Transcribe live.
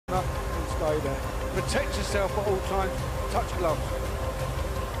Stay there. Protect yourself at all times. Touch gloves.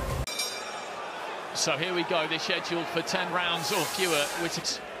 So here we go. They're scheduled for 10 rounds or fewer.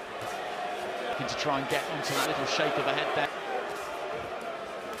 Whittaker's looking to try and get onto that little shake of the head there.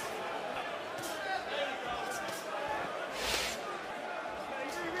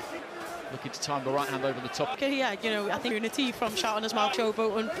 Looking to time the right hand over the top. Okay, yeah, you know, I think unity from shouting his mouth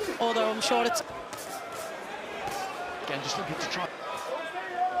showboating, although I'm sure it's... Again, just looking to try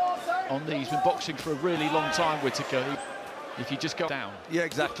on these. Been boxing for a really long time, Whittaker. If you just go down. Yeah,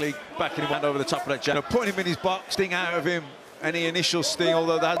 exactly. Backing him over the top of that jab. Putting him in his box, sting out of him. Any initial sting,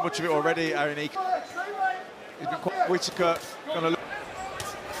 although they had much of it already, Arenika. Whittaker going to look...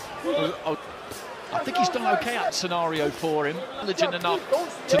 I think he's done okay at scenario for him. Intelligent enough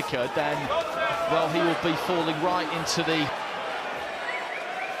to then, well, he will be falling right into the...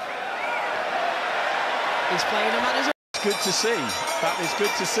 He's playing him at his... It's good to see. That is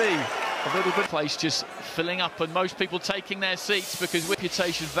good to see. A little bit of place just filling up, and most people taking their seats because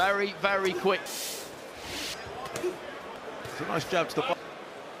reputation very, very quick. It's a nice jab to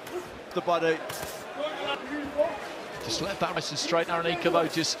the body. Just let that nice and straight. Arenika, though,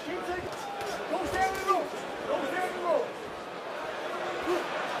 just...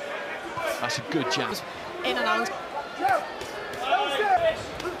 That's a good jab. In and out.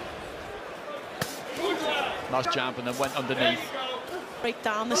 Nice jab, and then went underneath. Break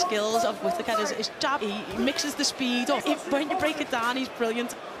down the skills of Whittaker. His jab, he mixes the speed up. When you break it down, he's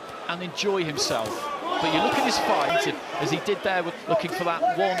brilliant. And enjoy himself. But you look at his fight, as he did there, with looking for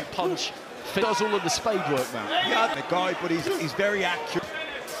that one punch. He does all of the spade work now. Yeah, the guy, but he's very accurate,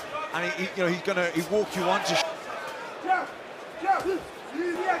 and he'll walk you onto.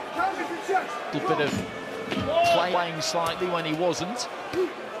 A bit of playing slightly when he wasn't.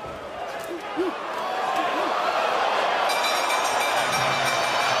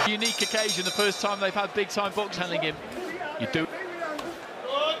 Unique occasion, the first time they've had big-time box handling him. You do.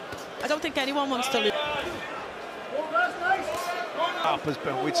 I don't think anyone wants to lose. Up as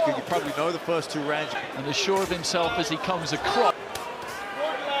Ben Whittaker, you probably know the first 2 rounds. And as sure of himself as he comes across.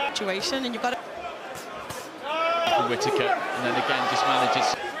 Situation, and you've got to... Whittaker, and then again just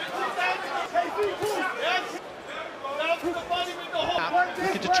manages.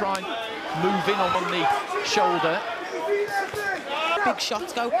 Looking to try and move in on the shoulder. Big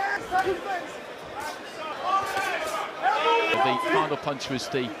shots go. The final punch was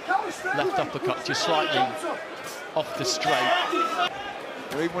the left uppercut, just slightly off the straight.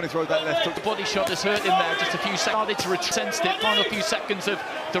 Even when he throws that left hook. The body shot has hurt him there, just a few seconds. Started to sensed it. Final few seconds of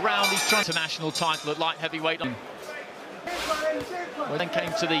the round. He's trying to national title at light heavyweight. Well, then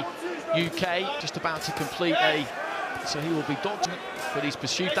came to the UK, just about to complete a... So he will be dodging it, but he's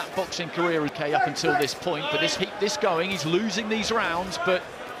pursued that boxing career UK up until this point. But this going, he's losing these rounds, but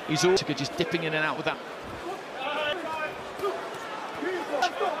he's also just dipping in and out with that.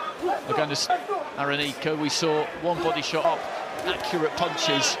 We're going to Arenika. We saw one body shot up, accurate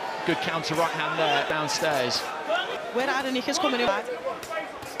punches, good counter right hand there downstairs. Where Arenika's coming in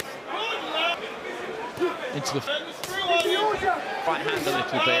into the right hand a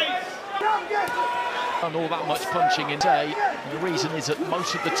little bit. And all that much punching in today. And the reason is that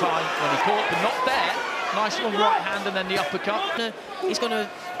most of the time when he caught, but not there. Nice long right hand and then the uppercut. He's going to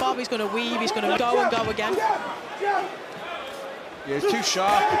bob, he's going to weave, he's going to go and go again. Yeah, he's too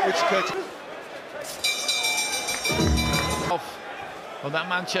sharp. Off on that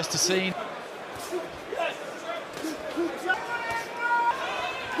Manchester scene.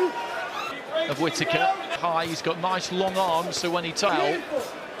 Of Whittaker. High, he's got nice long arms, so when he tail.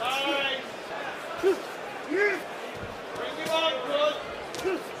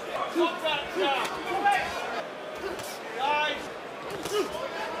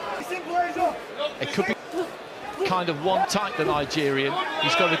 It could be kind of one type, the Nigerian.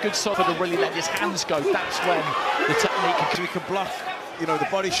 He's got a good side to really let his hands go. That's when the technique can... So he can block, you know, the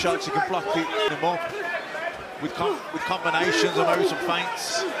body shots, he can block him up with combinations and maybe some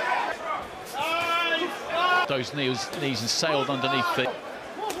feints. Those knees and sailed underneath the...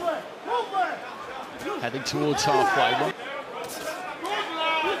 Heading towards halfway.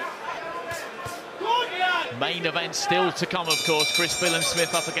 Main event still to come, of course. Chris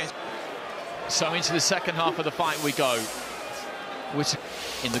Billam-Smith up against... So into the second half of the fight we go.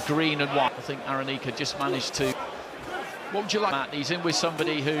 In the green and white. I think Arenika just managed to... What would you like, Matt? He's in with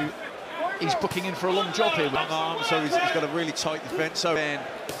somebody who he's booking in for a long job here. Long arm, so he's got a really tight defence. So then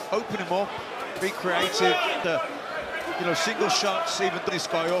open him up, be creative, single shots, even this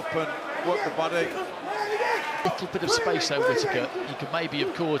guy up and work the body. Little bit of space there, Whittaker. You could maybe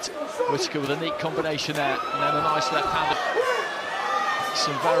have caught Whittaker with a neat combination there, and then a nice left-hander.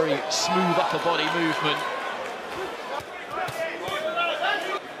 Some very smooth upper body movement.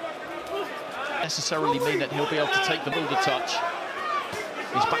 Necessarily mean that he'll be able to take the builder touch.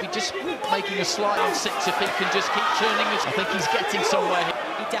 He's back, just making a slide on 6 if he can just keep turning this. I think he's getting somewhere here.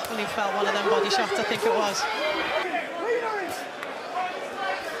 He definitely felt one of them body shots, I think it was.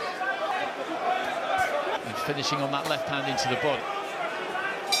 And finishing on that left hand into the body.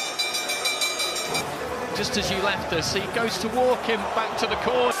 Just as you left us, he goes to walk him back to the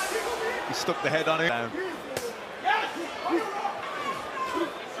corner. He stuck the head on him.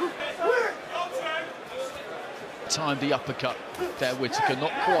 Timed the uppercut there, Whittaker,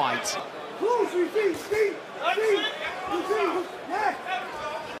 not quite.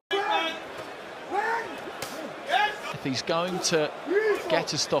 If he's going to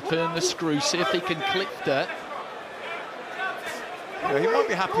get a stop in the screw, see if he can clip that. Yeah, he might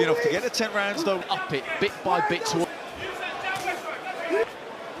be happy enough to get the 10 rounds though. Up it, bit by bit.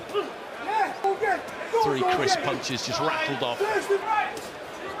 3 crisp punches just rattled off.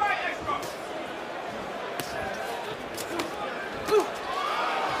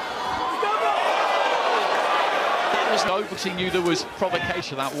 Because he knew there was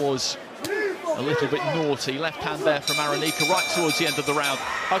provocation. That was a little bit naughty. Left hand there from Arenica right towards the end of the round.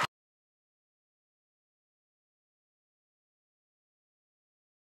 Okay.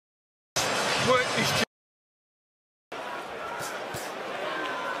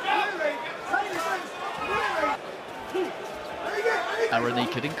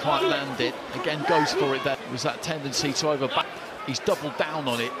 Arenica didn't quite land it. Again, goes for it there. It was that tendency to overback. He's doubled down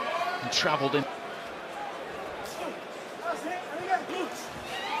on it and travelled in.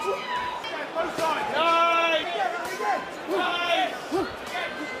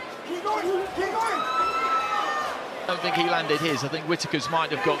 I don't think he landed his. I think Whittaker's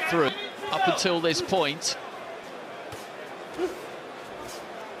might have got through up until this point.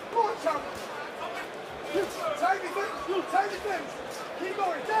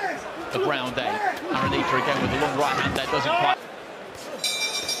 Of round 8. Arenica again with a long right hand there, doesn't quite.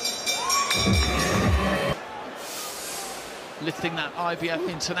 Lifting that IBF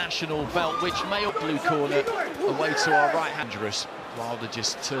International belt, which may have blue corner away to our right hand. Wilder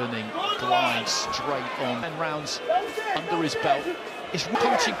just turning blind straight on. 10 rounds under his belt. His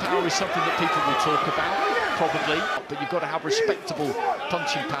punching power is something that people will talk about, probably, but you've got to have respectable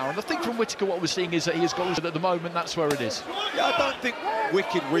punching power. And I think from Whittaker what we're seeing is that he has got, at the moment, that's where it is. Yeah, I don't think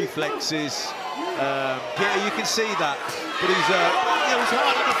wicked reflexes. Yeah, you can see that, but he's he's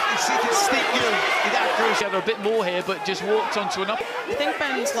hard enough. He can stick you. He's accurate. He had a bit more here, but just walked onto another. I think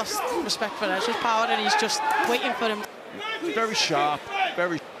Ben's lost respect for Ezra's power, and he's just waiting for him. Very sharp,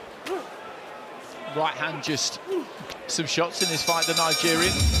 very. Right hand, just some shots in this fight, the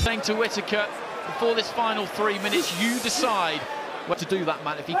Nigerian. Saying to Whittaker, before this final 3 minutes, you decide what to do that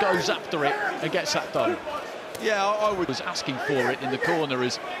man if he goes after it and gets that done. Yeah, I would. Was asking for it in the corner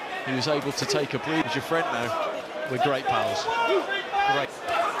as he was able to take a breather. He's your friend now. We're great pals. Great.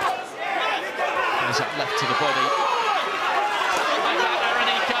 There's that left to the body.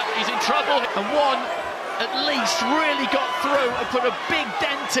 Arenica, he's in trouble. And one, at least, really got through and put a big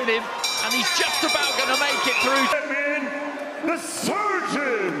dent in him. And he's just about going to make it through.